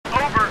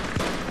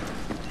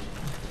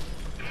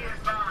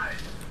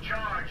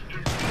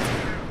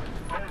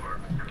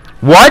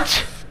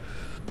What?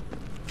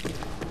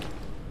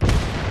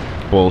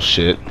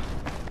 Bullshit.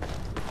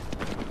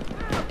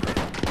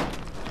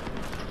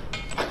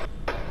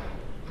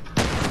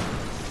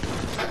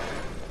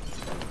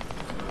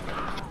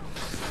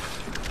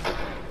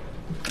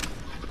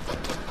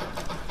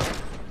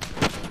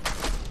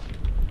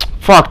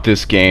 Fuck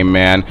this game,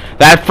 man.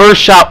 That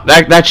first shot,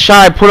 that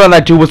shot I put on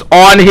that dude was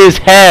on his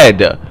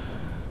head.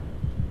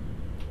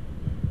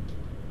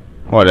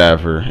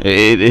 Whatever.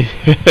 It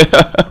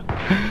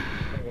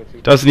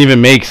doesn't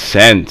even make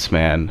sense,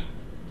 man.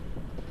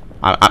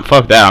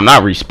 Fuck that. I'm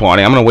not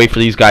respawning. I'm gonna wait for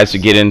these guys to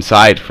get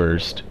inside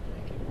first.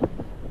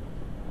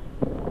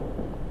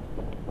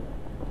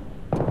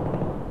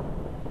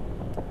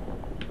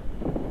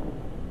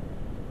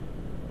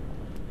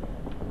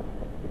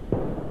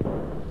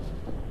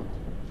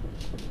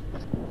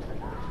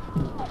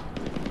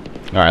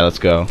 Alright, let's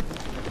go.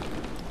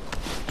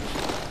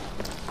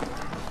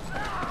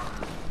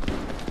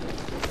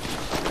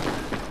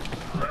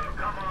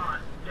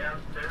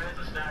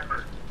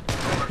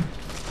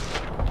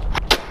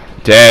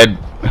 Dead.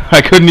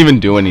 I couldn't even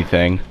do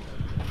anything.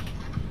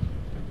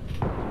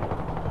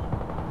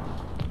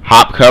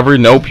 Hop cover?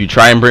 Nope. You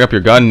try and bring up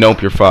your gun?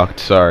 Nope, you're fucked.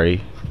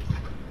 Sorry.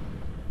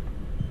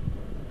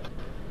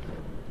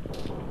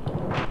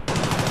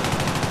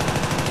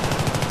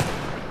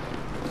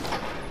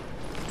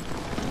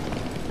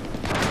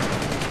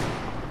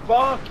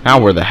 Now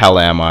where the hell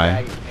am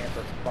I?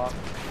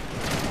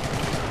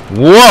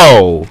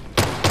 Whoa!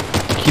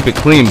 Keep it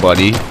clean,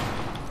 buddy.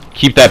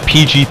 Keep that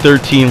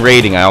PG-13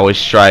 rating I always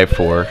strive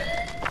for. Be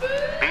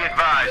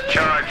advised,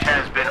 charge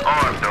has been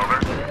armed, over.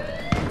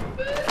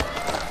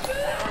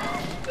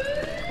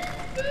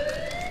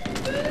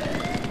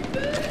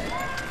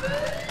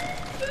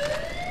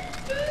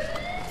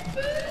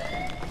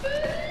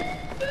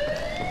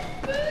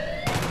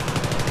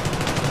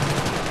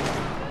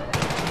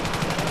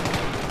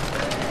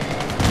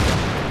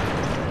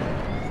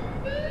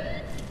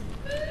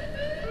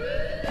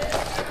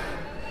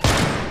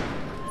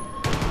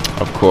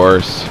 Of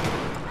course.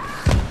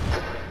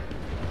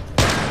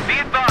 Be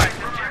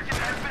advised, objective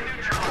has been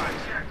neutralized.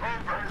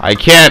 Over. I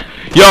can't.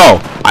 Yo,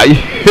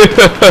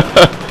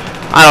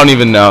 I don't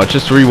even know.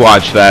 Just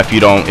rewatch that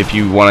if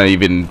you want to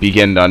even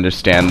begin to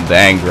understand the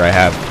anger I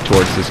have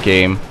towards this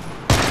game.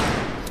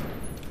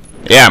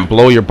 Yeah, and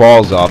blow your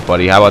balls off,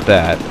 buddy. How about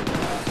that?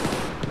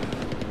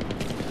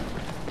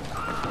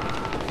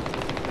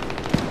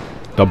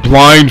 The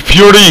blind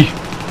fury.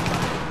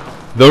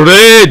 The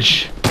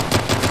rage.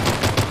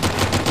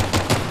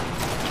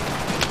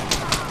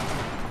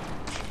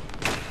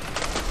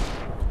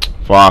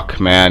 Fuck,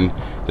 man.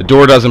 The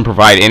door doesn't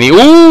provide any.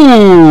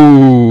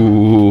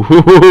 Ooh!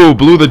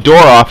 Blew the door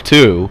off,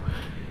 too.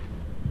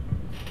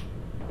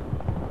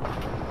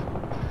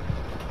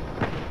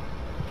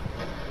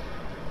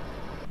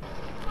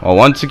 Well,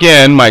 once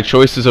again, my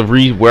choices of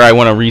where I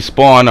want to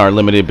respawn are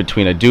limited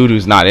between a dude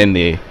who's not in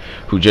the...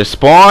 who just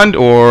spawned,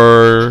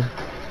 or...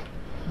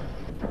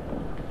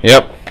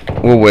 Yep.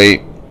 We'll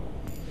wait.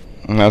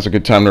 Now's a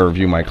good time to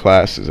review my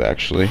classes,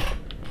 actually.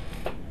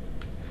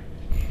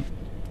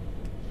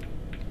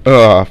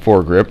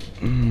 Foregrip.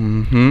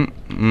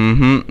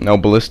 No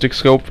ballistic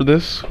scope for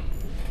this.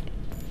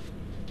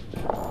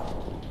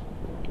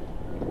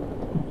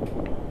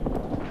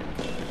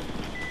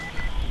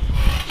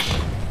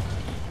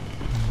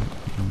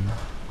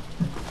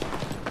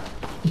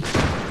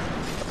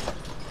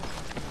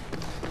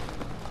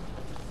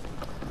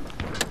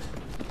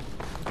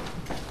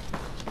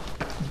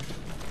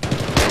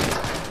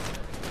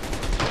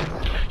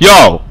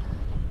 Yo!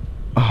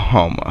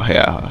 Oh my,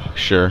 yeah,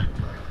 sure.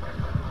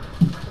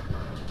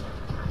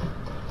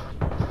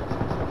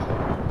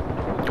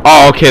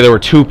 Oh, okay, there were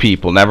two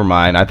people. Never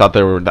mind. I thought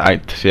there were...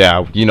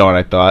 yeah, you know what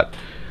I thought.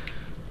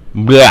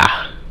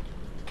 Blah.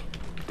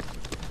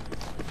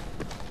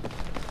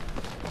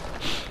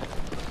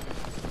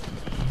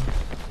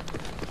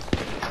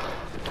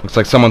 Looks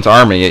like someone's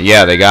arming it.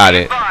 Yeah, they got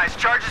it.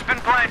 Charge has been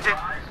planted.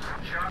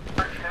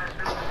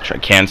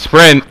 Can't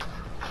sprint.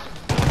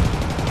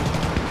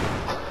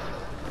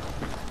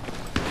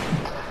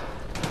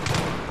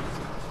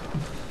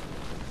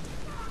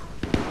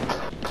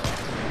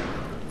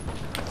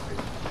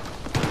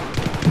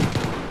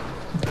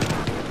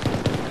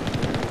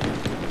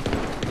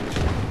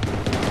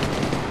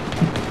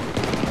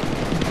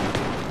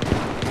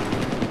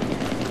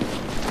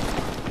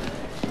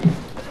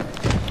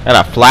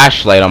 Got a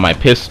flashlight on my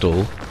pistol. Be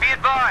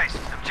advised,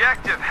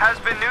 objective has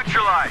been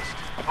neutralized.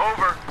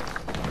 Over.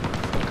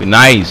 Good,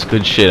 nice,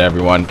 good shit,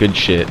 everyone. Good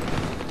shit.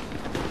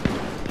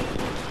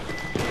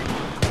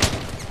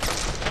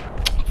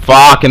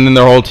 Fuck, and then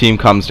their whole team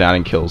comes down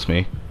and kills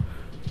me.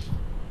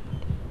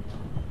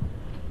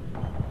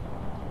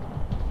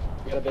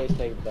 You got a base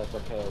tank, but that's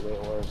okay. Wait,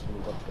 orders can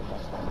move up to the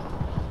next one.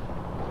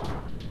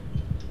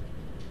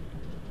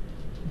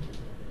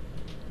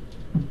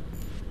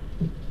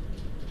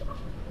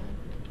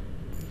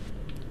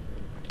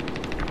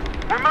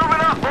 We're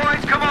moving up,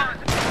 boys. Come on.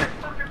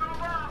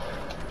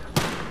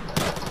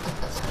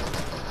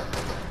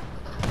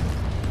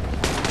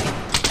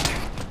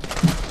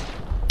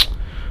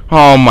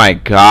 Oh my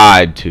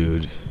god,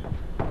 dude.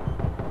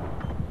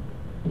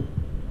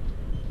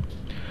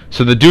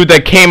 So the dude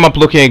that came up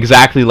looking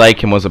exactly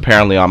like him was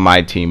apparently on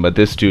my team, but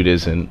this dude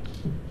isn't.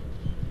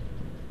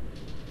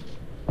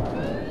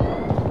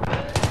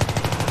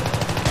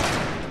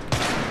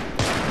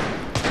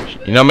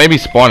 You know, maybe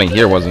spawning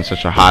here wasn't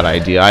such a hot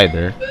idea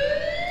either.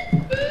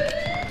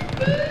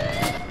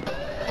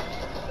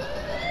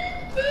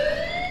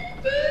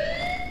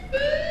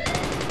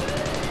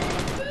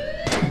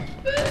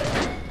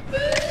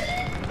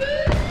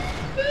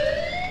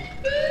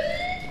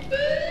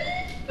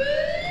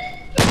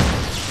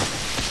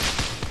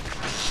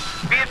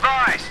 Be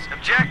advised,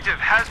 objective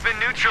has been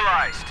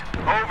neutralized.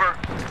 Over.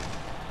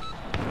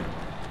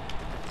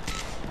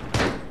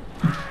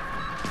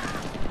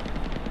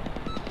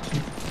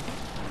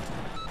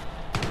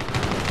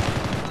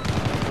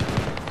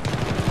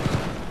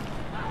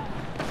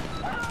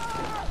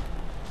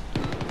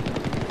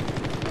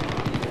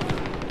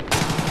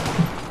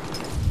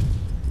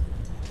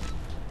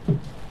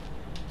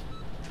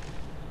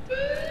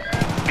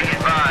 Be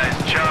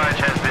advised, charge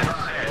has been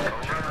set.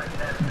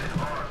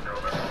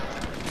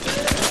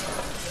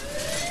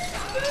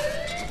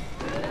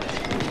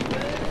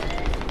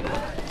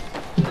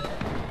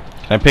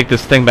 Can I pick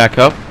this thing back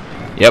up?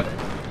 Yep,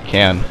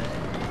 can.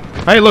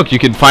 Hey, look, you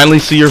can finally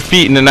see your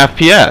feet in an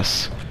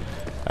FPS.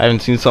 I haven't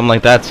seen something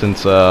like that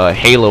since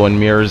Halo and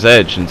Mirror's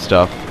Edge and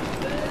stuff.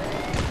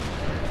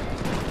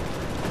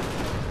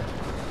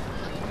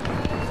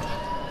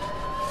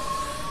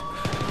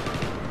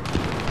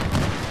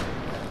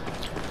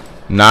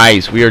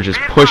 Nice, we are just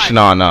pushing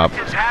on up.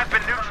 Objectives have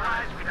been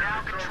neutralized. We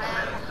now control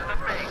the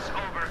base.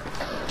 Over.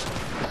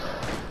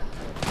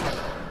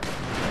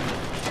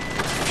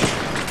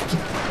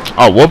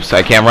 Oh, whoops,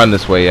 I can't run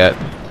this way yet.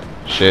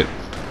 Shit.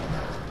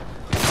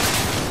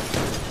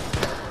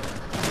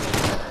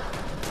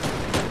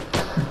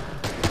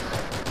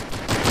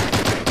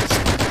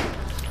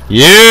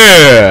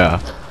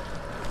 Yeah!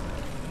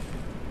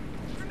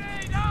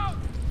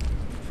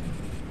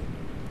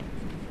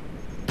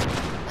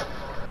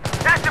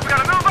 Detective,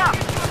 gotta move up.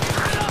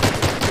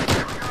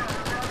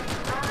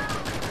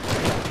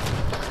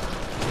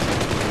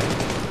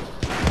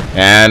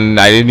 And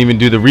I didn't even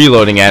do the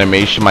reloading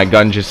animation. My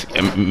gun just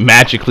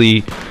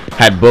magically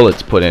had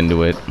bullets put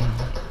into it.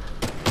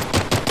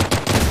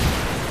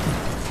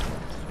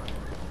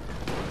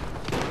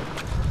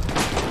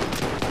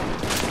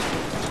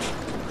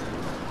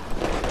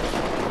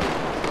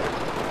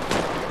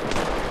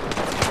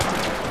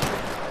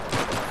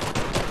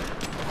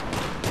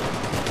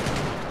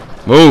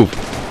 Move!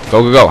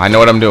 Go, go, go. I know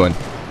what I'm doing.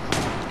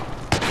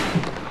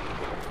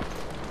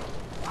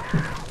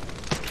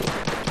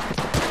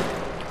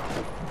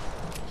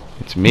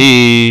 It's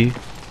me.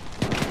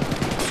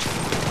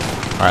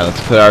 Alright, let's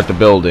clear out the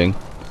building.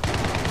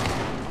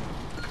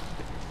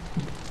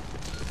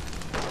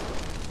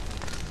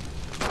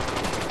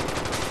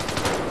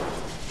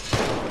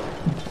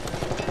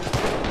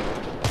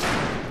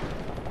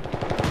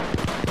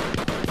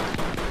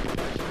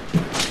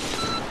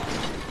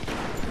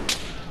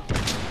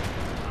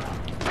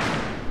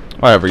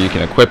 However, you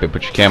can equip it,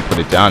 but you can't put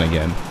it down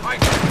again.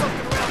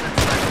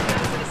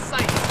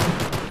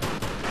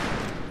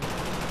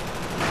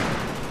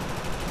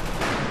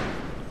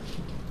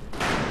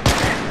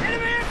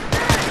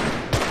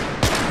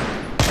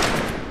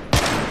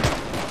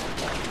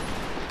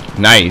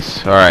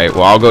 Nice. Alright,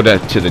 well, I'll go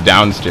to the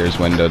downstairs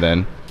window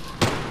then.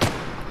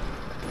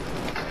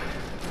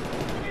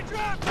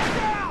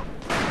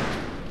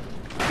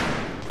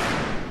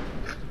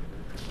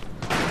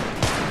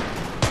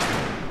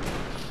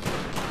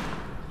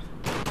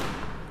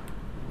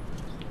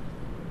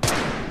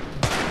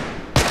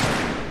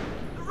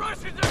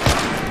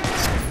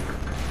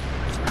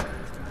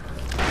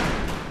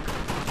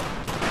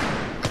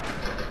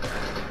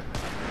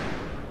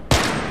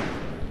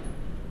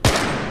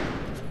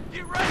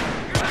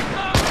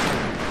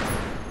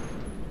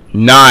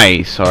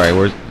 Nice.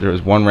 Alright,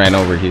 there's one ran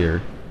over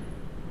here.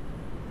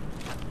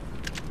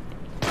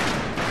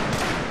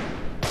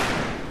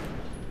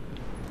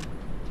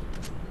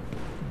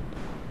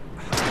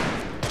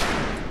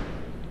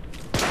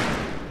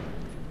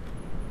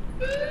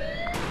 Be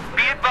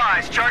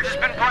advised, charge has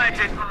been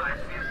planted.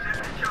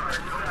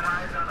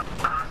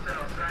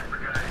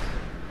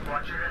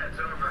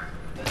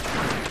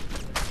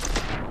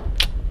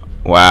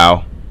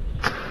 Wow.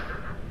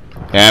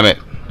 Damn it.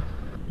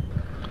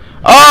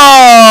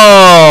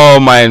 Oh,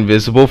 my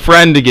invisible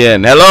friend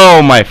again.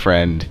 Hello, my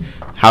friend.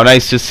 How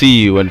nice to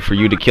see you and for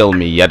you to kill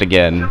me yet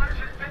again.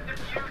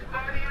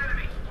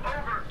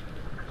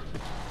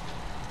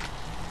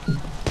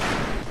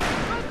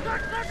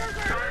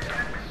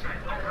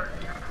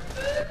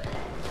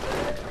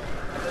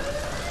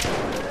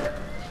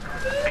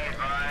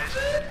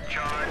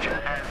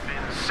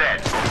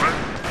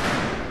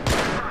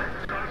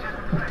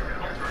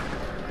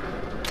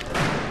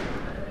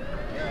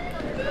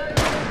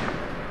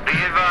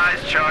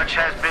 Charge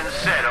has been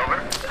set, over.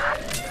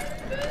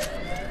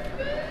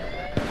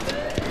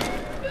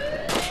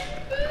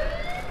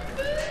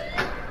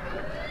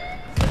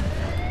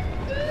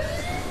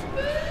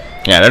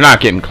 Yeah, they're not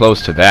getting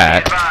close to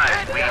that.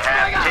 Advised, we have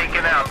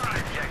taken out the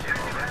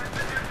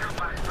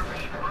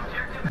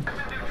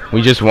objective.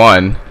 We just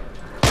won.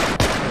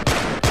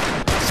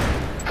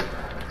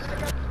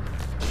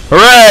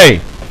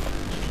 Hooray!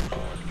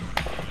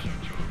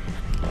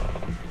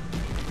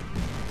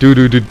 Do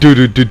do do do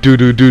do do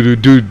do do do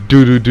do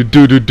do do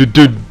do do do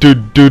do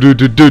do do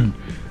do do.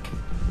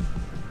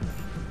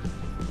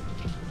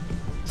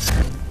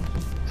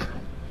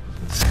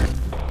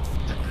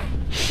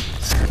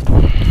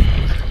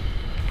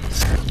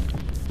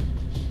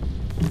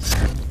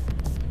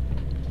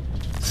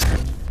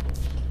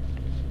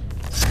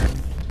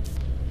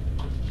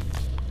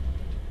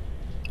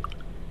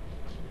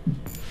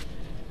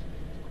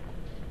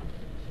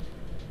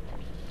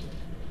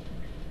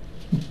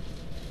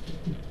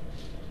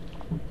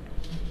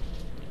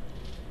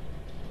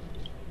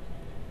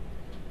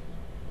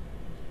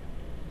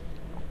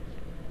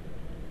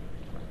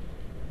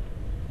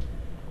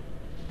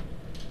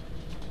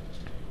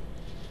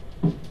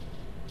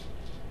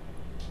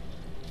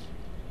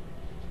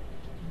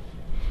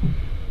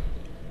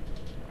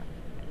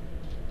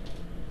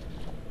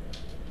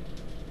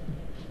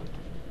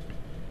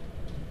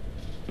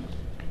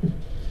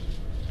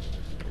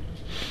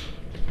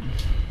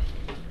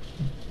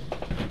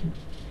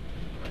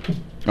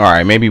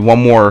 Alright, maybe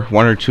one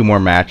or two more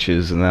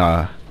matches, and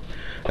I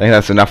think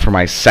that's enough for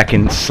my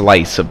second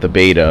slice of the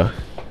beta.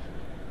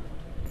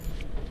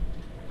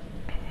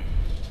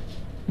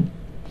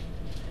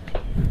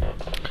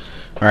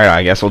 Alright,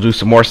 I guess I'll do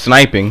some more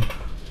sniping.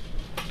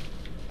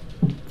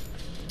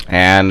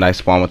 And I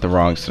spawn with the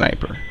wrong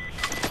sniper.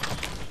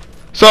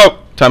 So,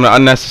 time to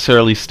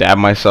unnecessarily stab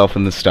myself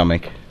in the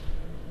stomach.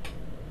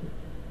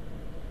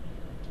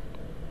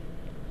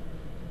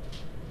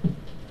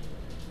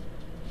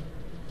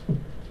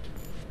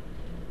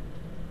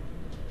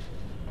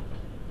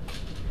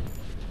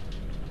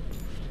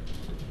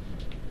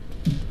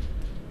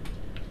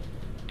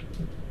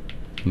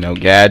 No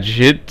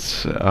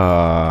gadgets.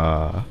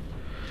 Alright,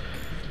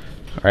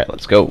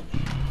 let's go.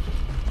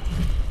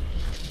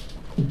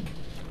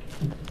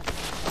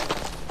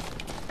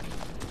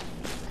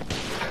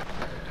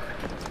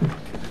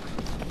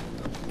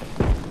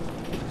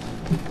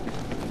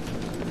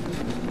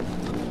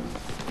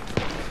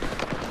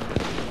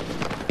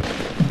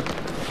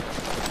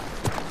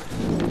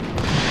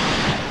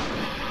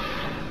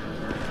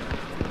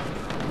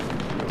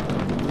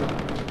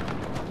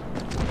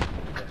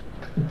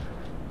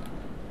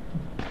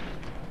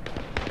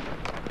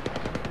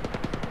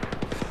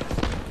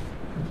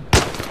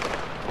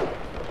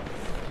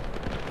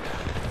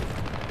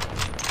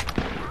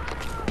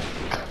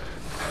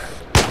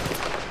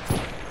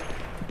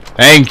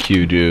 Thank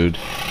you, dude.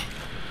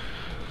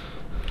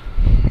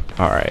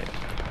 Alright.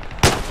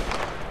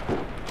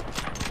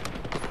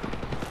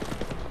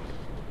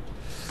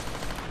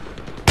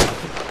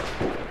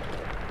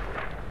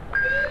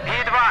 Be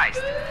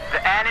advised,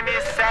 the enemy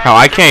is sent Oh,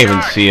 I to can't even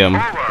charge. see him.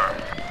 Over.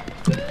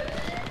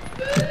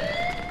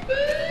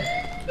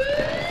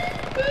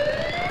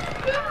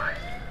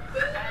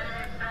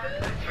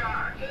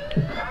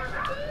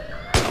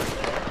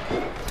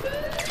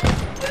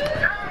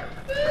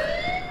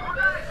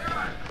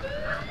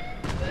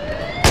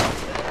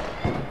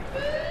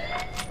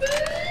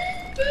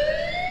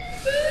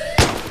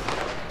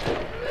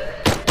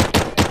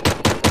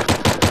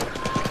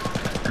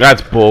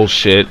 That's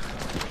bullshit.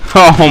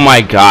 Oh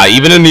my god,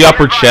 even in the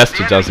upper chest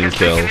it doesn't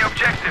kill. Taking the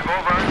objective,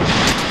 over.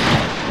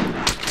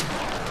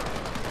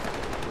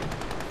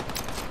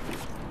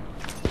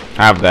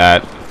 Have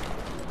that.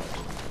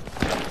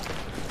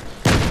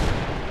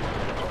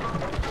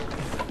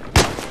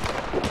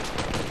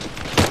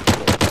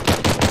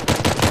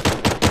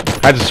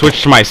 I had to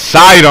switch to my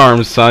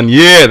sidearm, son.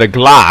 Yeah, the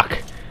Glock.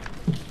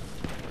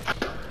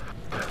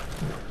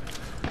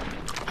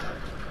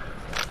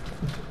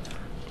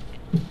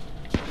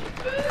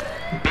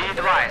 Be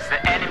advised,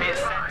 the enemy is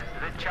sent to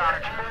the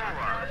charge.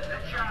 Over. The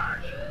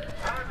charge.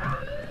 Over.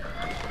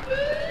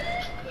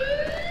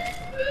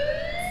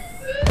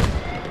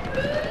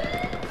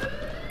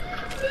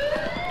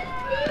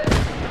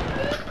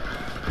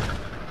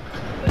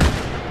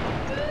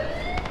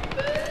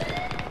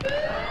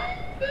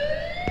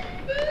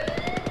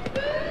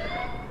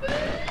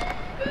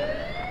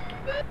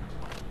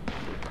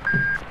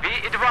 Be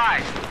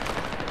advised,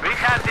 we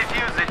have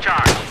defused the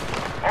charge.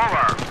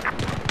 Over.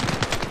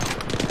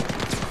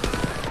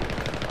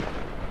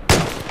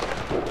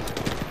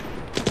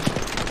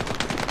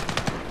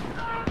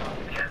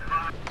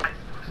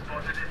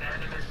 Spotted an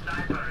enemy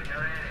sniper in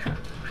your area.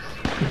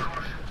 Receive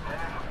caution.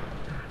 Over.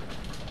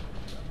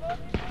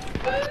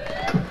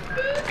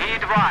 Be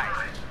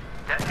advised,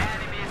 the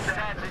enemy is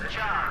set to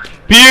charge.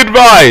 Be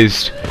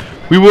advised,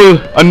 we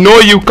will annoy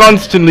you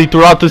constantly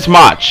throughout this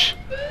match.